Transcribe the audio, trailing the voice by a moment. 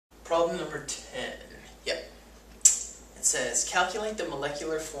Problem number 10. Yep. It says, calculate the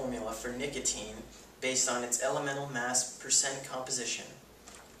molecular formula for nicotine based on its elemental mass percent composition,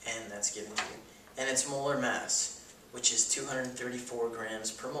 and that's given to you, and its molar mass, which is 234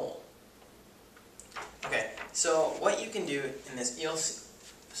 grams per mole. Okay, so what you can do in this,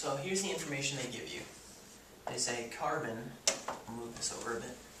 so here's the information they give you. They say carbon, I'll move this over a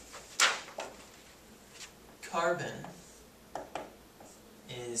bit. Carbon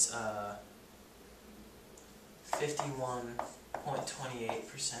is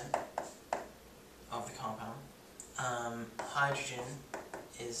 51.28% of the compound. Hydrogen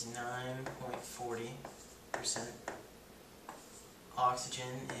is 9.40%.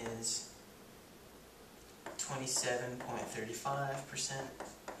 Oxygen is 27.35%,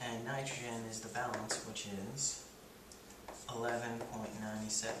 and nitrogen is the balance, which is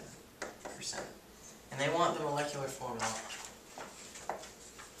 11.97%. And they want the molecular formula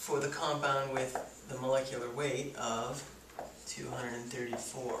for the compound with the molecular weight of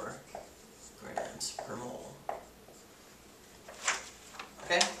 234 grams per mole.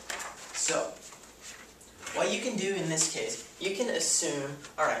 Okay? So, what you can do in this case, you can assume,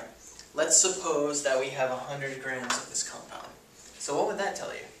 alright, let's suppose that we have 100 grams of this compound. So what would that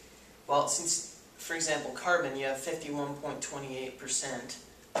tell you? Well, since, for example, carbon, you have 51.28%,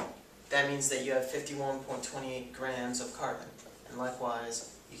 that means that you have 51.28 grams of carbon. And likewise,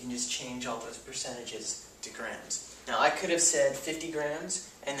 you can just change all those percentages to grams. Now, I could have said 50 grams,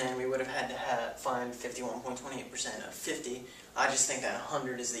 and then we would have had to find 51.28% of 50. I just think that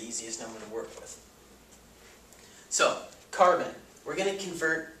 100 is the easiest number to work with. So, carbon. We're going to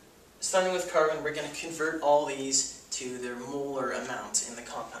convert, starting with carbon, we're going to convert all these to their molar amounts in the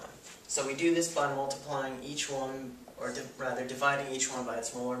compound. So we do this by multiplying each one, or rather dividing each one by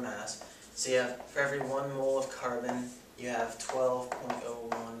its molar mass. So you have, for every 1 mole of carbon, you have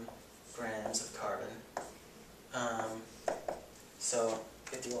 12.01 grams of carbon. So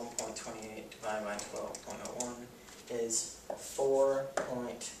 51.28 divided by 12.01 is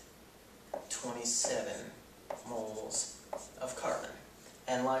 4.27 moles of carbon.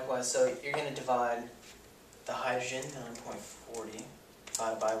 And likewise, so you're going to divide the hydrogen, 9.40,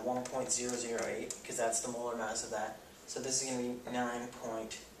 divided by 1.008, because that's the molar mass of that. So this is going to be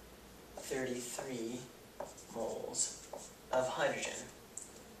 9.33 moles of hydrogen.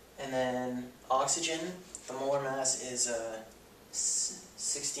 And then oxygen, the molar mass is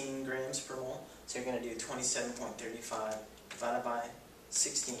 16 grams per mole. So you're going to do 27.35 divided by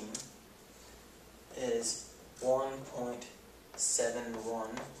 16 is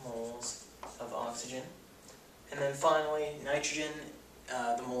 1.71 moles of oxygen. And then finally, nitrogen,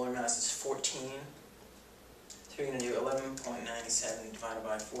 the molar mass is 14. So you're going to do 11.97 divided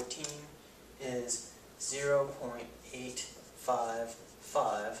by 14 is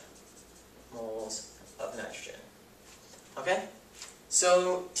 0.855 moles of nitrogen. Okay?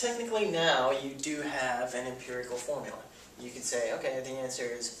 So technically now you do have an empirical formula. You could say, okay, the answer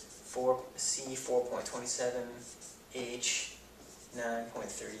is C 4.27, H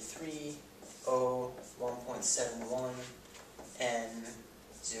 9.33, O 1.71, N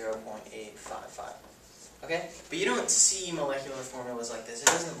 0.855. Okay? But you don't see molecular formulas like this. It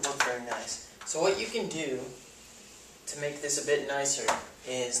doesn't look very nice. So what you can do to make this a bit nicer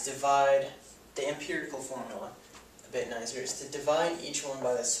is divide the empirical formula a bit nicer, is to divide each one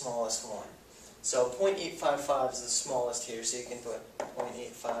by the smallest one. So 0.855 is the smallest here, so you can put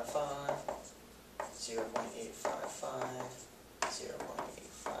 0.855, 0.855,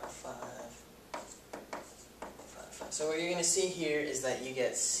 0.855, So what you're going to see here is that you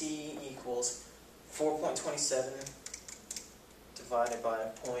get C equals 4.27 divided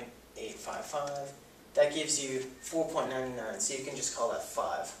by 0.855. That gives you 4.99, so you can just call that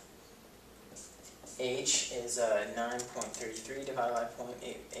 5. H is 9.33 divided by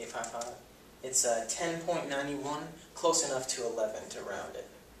 0.855. It's 10.91, close enough to 11 to round it.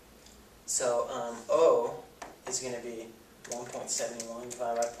 So O is going to be 1.71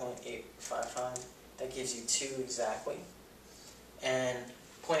 divided by 0.855. That gives you 2 exactly. And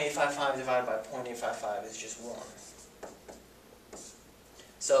 0.855 divided by 0.855 is just 1.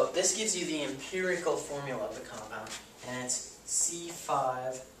 So this gives you the empirical formula of the compound, and it's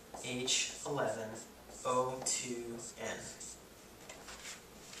C5H11O2N.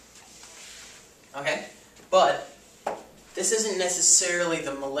 Okay? But this isn't necessarily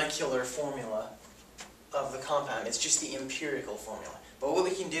the molecular formula of the compound, it's just the empirical formula. But what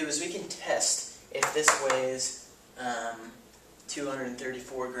we can do is we can test if this weighs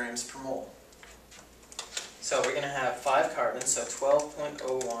 234 grams per mole. So we're going to have 5 carbons, so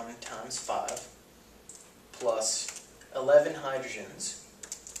 12.01 times 5, plus 11 hydrogens,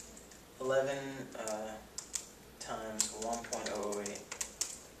 11 times 1.008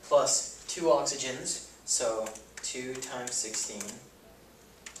 plus 2 oxygens, so 2 times 16,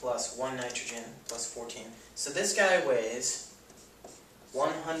 plus 1 nitrogen, plus 14. So this guy weighs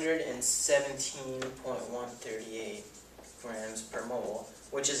 117.138 grams per mole,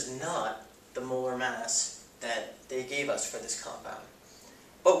 which is not the molar mass that they gave us for this compound.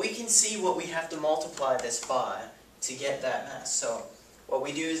 But we can see what we have to multiply this by to get that mass. So what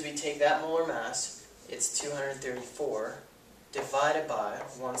we do is we take that molar mass, it's 234, divided by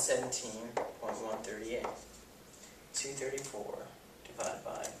 117.138. 234 divided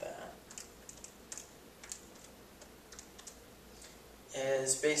by that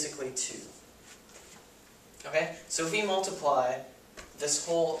is basically 2. Okay, so if we multiply this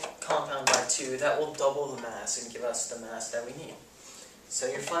whole compound by 2, that will double the mass and give us the mass that we need. So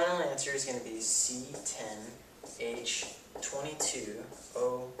your final answer is going to be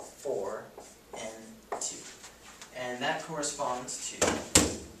C10H22O4N2. And that corresponds to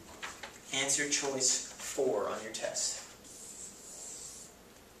answer choice 4 on your test.